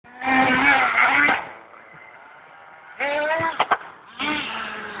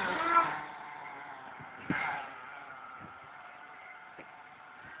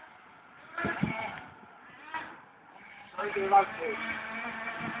Oh,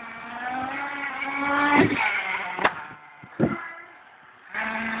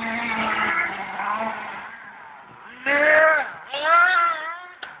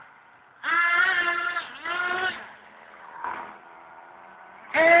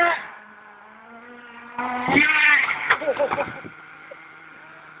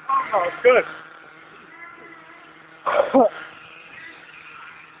 good.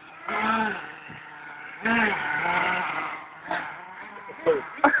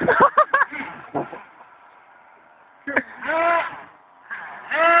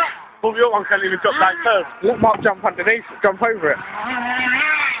 Well, your one can't even jump that curve. Let Mark jump underneath, jump over it.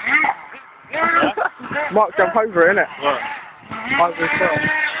 Mark jump over it, innit? What? I will try.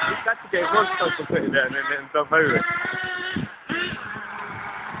 You had to get one supposed to put it there and then jump over it.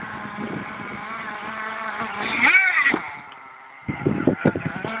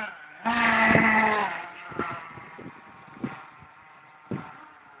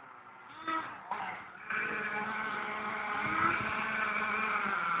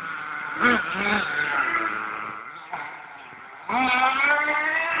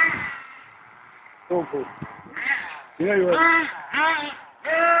 Awful. You know you were...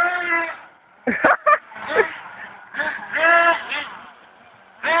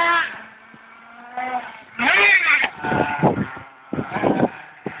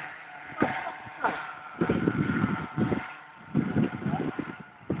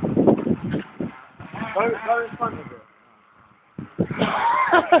 Go in front of it.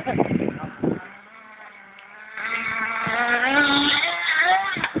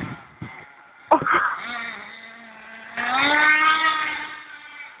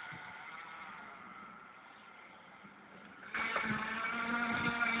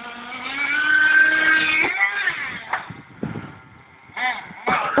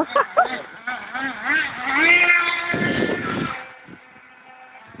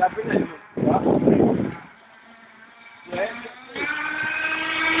 That's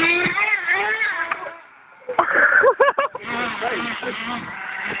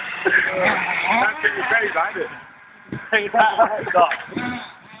pretty brave, ain't it?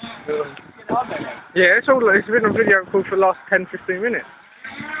 Yeah, it's been on video call for the last 10-15 minutes.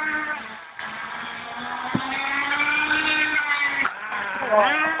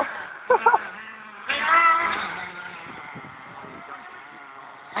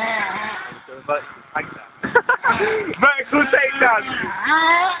 Vertical takedown!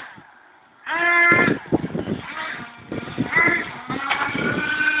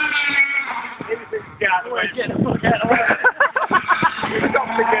 Get out of the way. Get the fuck out of the way. Stop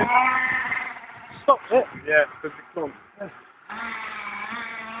again. Stop it. Yeah, because it's gone.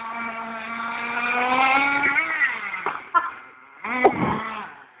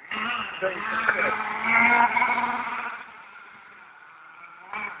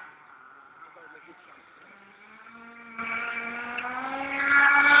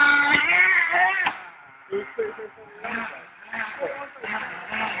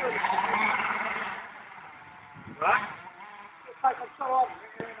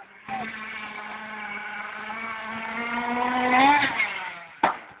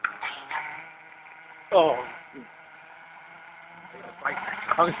 Oh.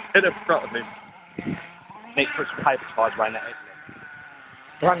 I'm in front of me. Nick puts paper charge right now.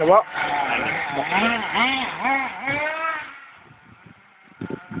 Run the what?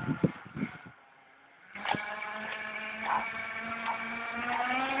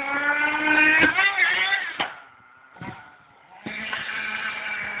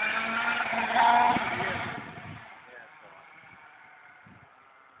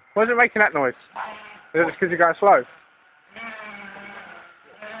 Why is it making that noise? Is it just because you're going slow?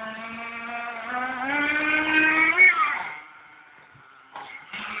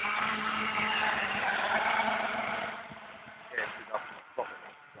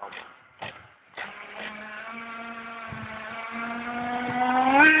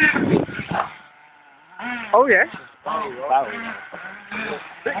 Oh yes.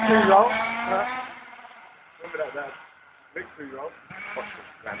 Victory roll. Remember that. Victory roll.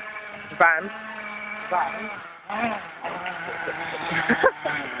 Van.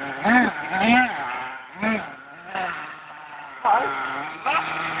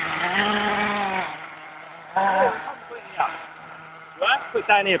 Right? Put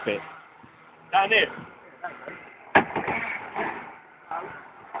down here a bit. Down here.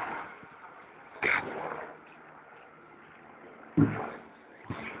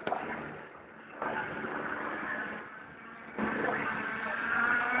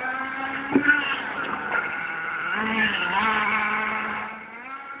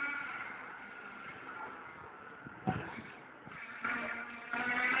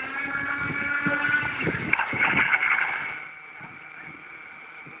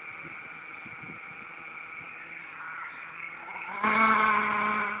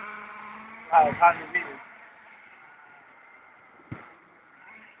 500 metres.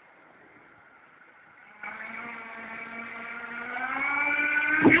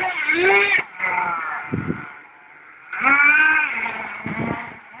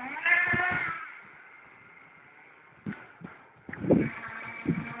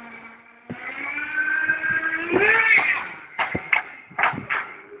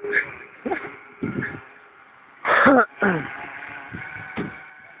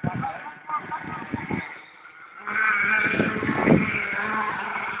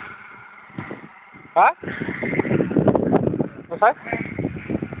 Huh? What's that?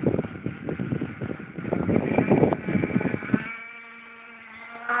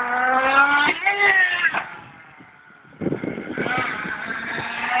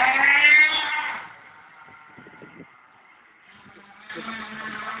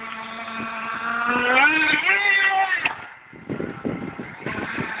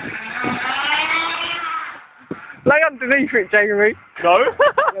 Lay underneath it, Jamie. No.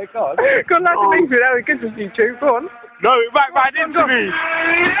 Yeah, go on. Go on, underneath it. That was good to see you. Go on. No, it back right into me.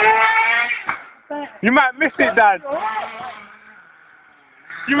 You might miss it, Dad.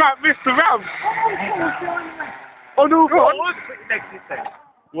 You might miss the ramp. On all fours.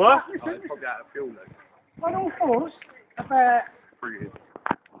 What? Oh, it's probably out of fuel though. On all fours, about, Brilliant.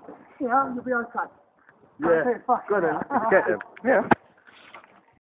 you know, you'll be okay. Yeah. Fuck Go on then. it. Get them. Yeah.